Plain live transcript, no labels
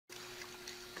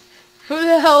Who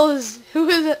the hell is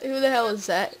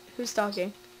that? Who's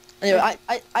talking? Anyway,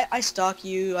 I stalk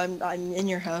you. I'm in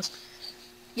your house.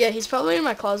 Yeah, he's probably in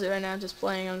my closet right now, just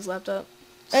playing on his laptop.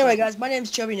 So. Anyway, guys, my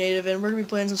name's ChubbyNative, and we're gonna be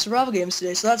playing some survival games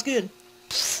today. So that's good.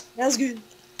 That's good.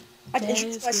 I had to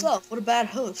introduce myself. What a bad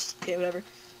host. Okay, whatever.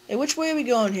 Hey, which way are we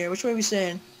going here? Which way are we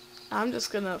saying? I'm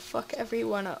just gonna fuck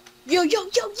everyone up. Yo, yo,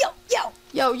 yo, yo, yo!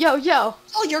 Yo, yo, yo!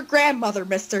 Call your grandmother,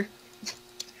 mister.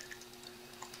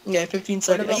 Yeah, 15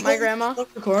 seconds. What about my grandma?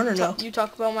 Record or no? You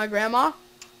talk about my grandma?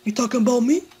 You talking about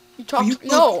me?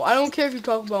 No, I don't care if you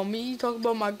talk about me. You talk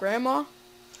about my grandma.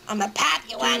 I'm a pap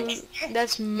you on, mister.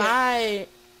 That's my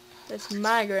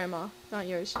grandma, not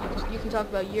yours. You can talk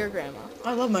about your grandma.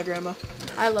 I love my grandma.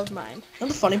 I love mine. You know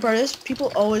the funny part is,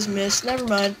 people always miss. Never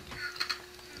mind.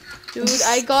 Dude,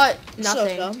 I got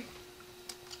nothing. So dumb.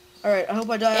 Alright, I hope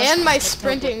I die. And my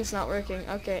sprinting's not working.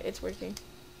 Okay, it's working.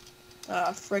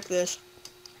 Frick this.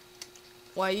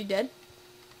 Why, you dead?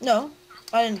 No,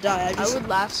 I didn't die. I would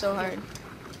laugh so hard.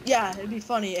 Yeah, it'd be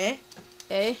funny, eh?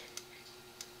 Eh?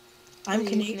 I'm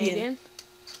Canadian.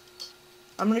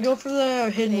 I'm gonna go for the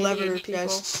hidden lever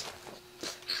chests.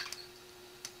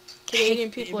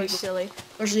 Canadian people are silly.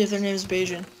 Especially if their name is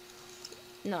Bayesian.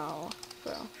 No,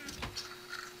 bro.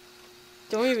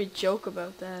 Don't even joke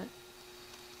about that.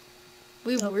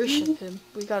 We worship him.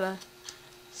 We gotta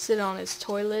sit on his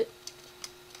toilet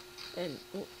and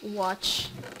watch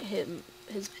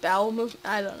his bowel move.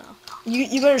 I don't know.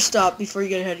 You better stop before you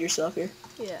get ahead of yourself here.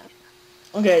 Yeah.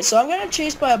 Okay, so I'm gonna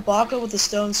chase by a baka with a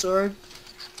stone sword.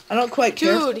 I don't quite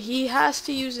care. Dude, he has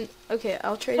to use an. Okay,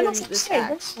 I'll trade him this axe.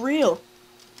 That's real.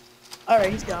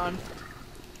 Alright, he's gone.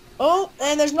 Oh,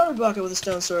 and there's another baka with a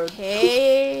stone sword.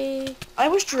 Hey. I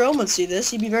wish Jerome would see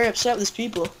this. He'd be very upset with his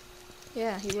people.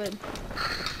 Yeah, he would.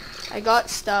 I got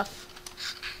stuff.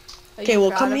 Okay,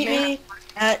 well, come meet me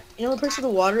at, you know the place where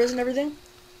the water is and everything?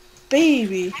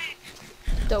 Baby.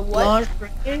 The what?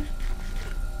 Lingerie.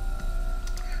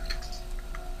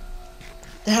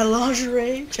 That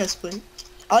lingerie chest plate.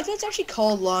 I like that it's actually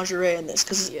called lingerie in this,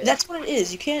 because that's what it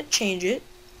is. You can't change it.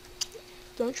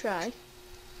 Don't try.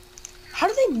 How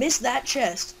did they miss that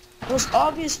chest? The most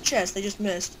obvious chest they just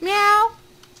missed. Meow.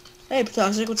 Hey,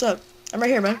 Toxic, what's up? I'm right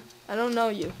here, man. I don't know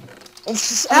you.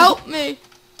 Help me!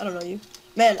 I don't know you.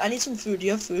 Man, I need some food. Do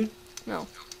you have food? No.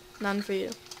 None for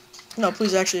you. No,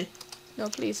 please, actually. No,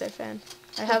 please, I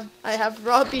have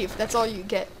raw beef. That's all you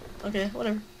get. Okay,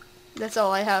 whatever. That's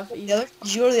all I have. The other?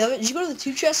 Did you go to the other? Did you go to the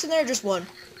two chests in there or just one?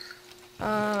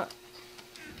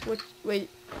 Wait.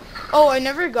 Oh, I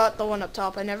never got the one up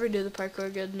top. I never do the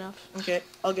parkour good enough. Okay,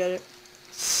 I'll get it.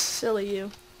 Silly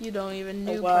you. You don't even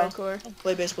know parkour. I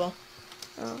play baseball.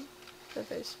 Oh, that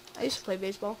face. I used to play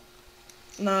baseball.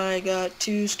 No, I got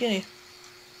too skinny.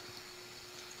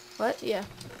 What? Yeah.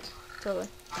 Totally.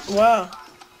 Wow.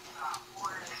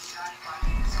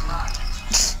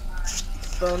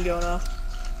 Phone going off.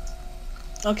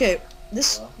 Okay, they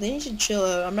need to chill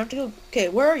out. I'm gonna have to go. Okay,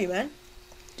 where are you, man?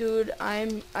 Dude,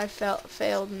 I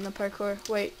failed in the parkour.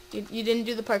 Wait, you didn't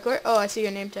do the parkour? Oh, I see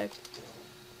your name tag.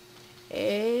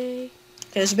 Hey. Okay,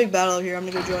 there's a big battle out here. I'm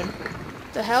gonna go join.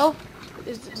 The hell?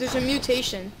 There's a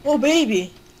mutation. Oh,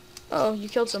 baby. Oh, you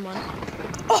killed someone.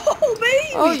 Oh,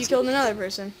 baby. Oh, you killed another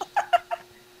person.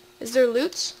 Is there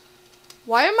loots?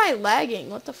 Why am I lagging?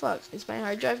 What the fuck? Is my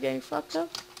hard drive getting fucked up?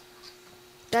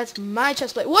 That's my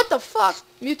chest plate. What the fuck?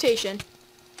 Mutation.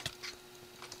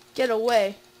 Get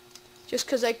away. Just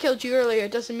because I killed you earlier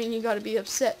doesn't mean you gotta be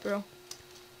upset, bro.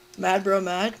 Mad bro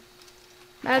mad?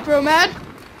 Mad bro mad?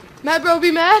 Mad bro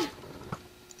be mad?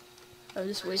 I'm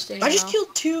just wasting I just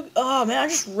killed two. Oh man, I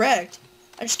just wrecked.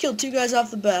 I just killed two guys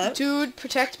off the bat. Dude,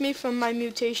 protect me from my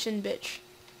mutation, bitch.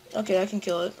 Okay, I can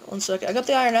kill it. 1 second. I got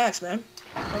the iron axe, man.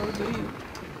 Oh, do you?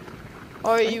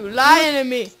 Are you lying to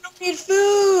me? I don't need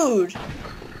food.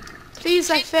 Please,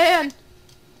 I fan.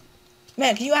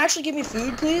 Man, can you actually give me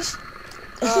food, please?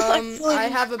 I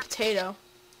have a potato.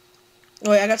 Oh,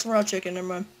 wait, I got some raw chicken. Never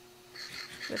mind.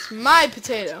 That's my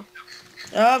potato.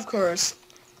 Of course.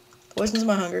 Poisons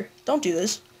my hunger. Don't do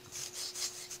this.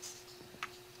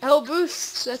 Hell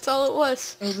boost. That's all it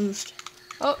was. Hell boost.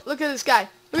 Oh, look at this guy.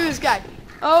 Look at this guy.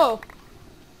 Oh.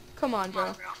 Come on,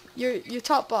 bro. You're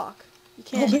top block. You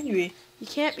can't. Oh, baby. You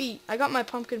can't be. I got my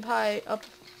pumpkin pie up.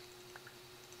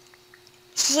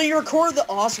 So you record the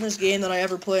awesomest game that I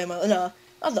ever play in my... No,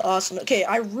 not the awesome. Okay,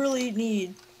 I really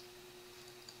need...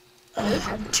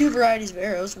 2 varieties of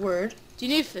arrows. Word. Do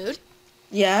you need food?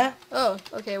 Yeah. Oh,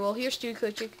 okay. Well, here's stewed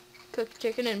cooked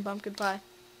chicken and pumpkin pie.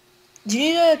 Do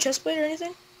you need a chest plate or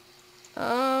anything?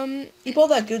 Keep all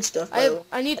that good stuff.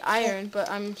 I need iron, but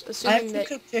I'm assuming I have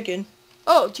cooked chicken.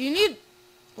 Oh, do you need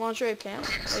lingerie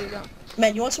pants? There you go.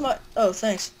 Man, you want some? Oh,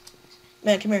 thanks.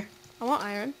 Man, come here. I want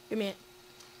iron. Give me it.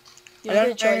 You I don't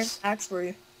got get a an iron choice. axe for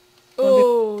you.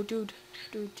 Oh, dude.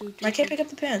 I can't pick up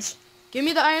the pants. Give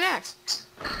me the iron axe.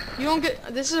 You don't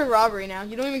get... This is a robbery now.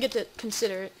 You don't even get to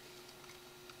consider it.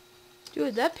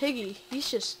 Dude, that piggy,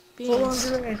 he's just being... Full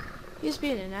lingerie. He's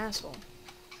being an asshole.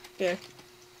 Okay.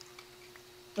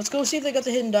 Let's go see if they got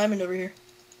the hidden diamond over here.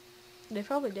 They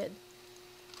probably did.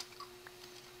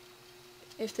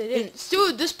 If they didn't...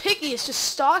 Dude, this piggy is just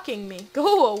stalking me.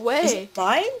 Go away. Is it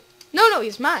mine? No,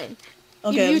 he's mine.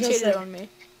 Okay, He mutated on me.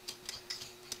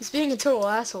 He's being a total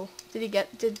asshole. Did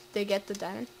they get the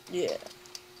diamond? Yeah.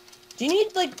 Do you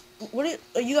need, like, what do you...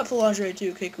 Oh, you got full lingerie,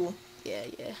 too. Okay, cool. Yeah.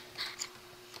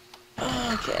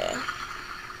 Okay.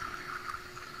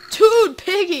 Dude,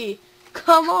 piggy!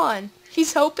 Come on.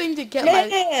 He's hoping to get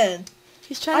Man!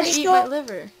 He's trying to eat my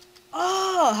liver.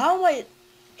 Oh, how am I...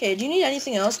 Okay, do you need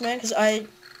anything else, man? Because I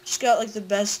just got, like, the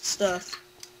best stuff.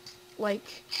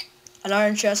 Like? An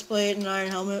iron chest plate, an iron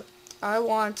helmet. I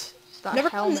want the Never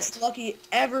helmet. been this lucky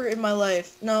ever in my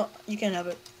life. No, you can't have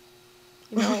it.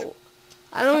 No.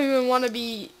 I don't even want to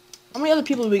be... How many other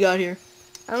people do we got here?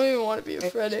 I don't even want to be a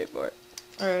friend anymore.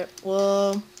 Alright,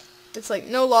 well... It's like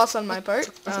no loss on my part.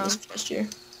 Here.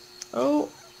 Oh.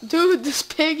 Dude, this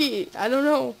piggy. I don't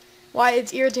know why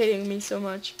it's irritating me so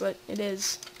much, but it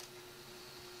is.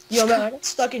 Yo, man, I got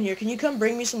stuck in here. Can you come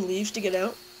bring me some leaves to get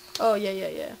out? Oh, yeah.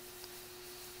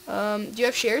 Do you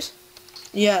have shears?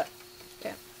 Yeah.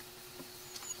 Yeah.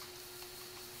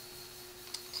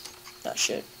 That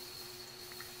shit.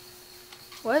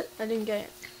 What? I didn't get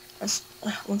it. That's,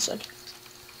 1 sec.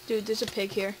 Dude, there's a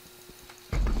pig here.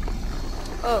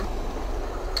 Oh.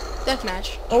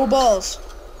 Deathmatch. Oh, balls.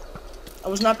 I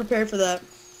was not prepared for that.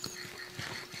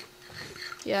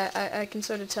 Yeah, I can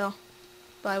sort of tell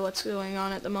by what's going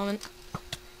on at the moment.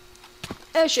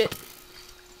 Oh, shit.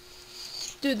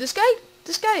 Dude, this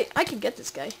guy, I can get this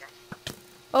guy.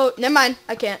 Oh, never mind.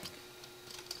 I can't.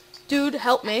 Dude,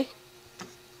 help me.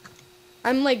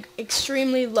 I'm, like,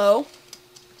 extremely low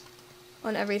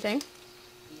on everything.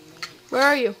 Where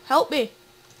are you? Help me.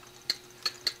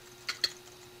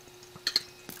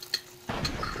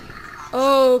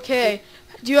 Okay.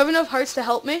 Do you have enough hearts to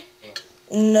help me?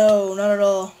 No, not at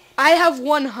all. I have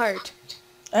 1 heart.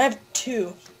 I have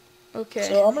 2. Okay.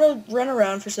 So I'm gonna run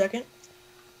around for a second.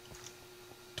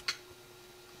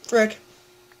 Frick.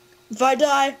 If I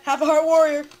die, half a heart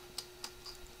warrior.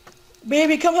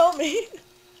 Baby, come help me.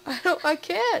 I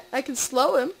can't. I can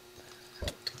slow him.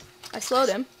 I slowed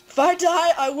him. If I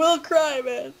die, I will cry,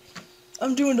 man.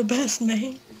 I'm doing the best,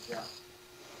 man.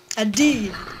 I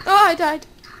did. Oh, I died.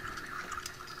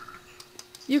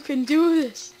 You can do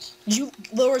this. Did you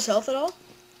lower his health at all?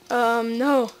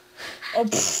 No. Oh,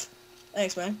 pfft.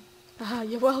 Thanks, man.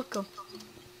 You're welcome.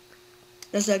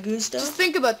 That's that good stuff? Just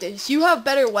think about this. You have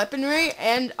better weaponry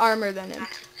and armor than him.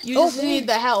 You just need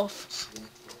the health.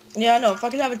 Yeah, I know. If I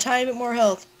could have a tiny bit more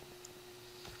health.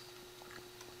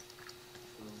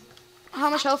 How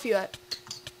much health you at?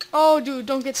 Oh, dude,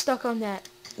 don't get stuck on that.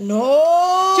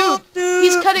 No, dude.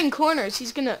 He's cutting corners.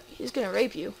 He's gonna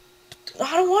rape you.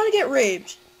 I don't want to get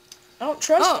raped. I don't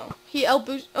trust him. Oh, he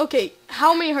outboost. Okay,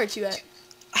 how many hearts you at?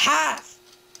 Half.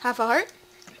 Half a heart?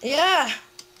 Yeah.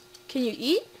 Can you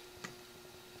eat?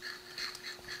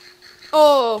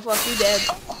 Oh, fuck, you dead.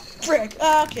 Frick.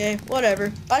 Okay,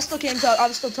 whatever. I still can't talk.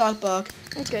 I'm still talk back.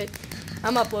 Okay,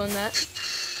 I'm uploading that.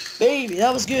 Baby,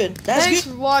 that was good. That's Thanks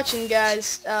good. for watching,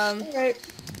 guys. Alright.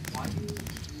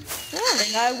 Yeah.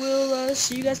 And I will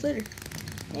see you guys later.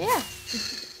 Yeah.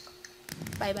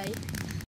 Bye-bye.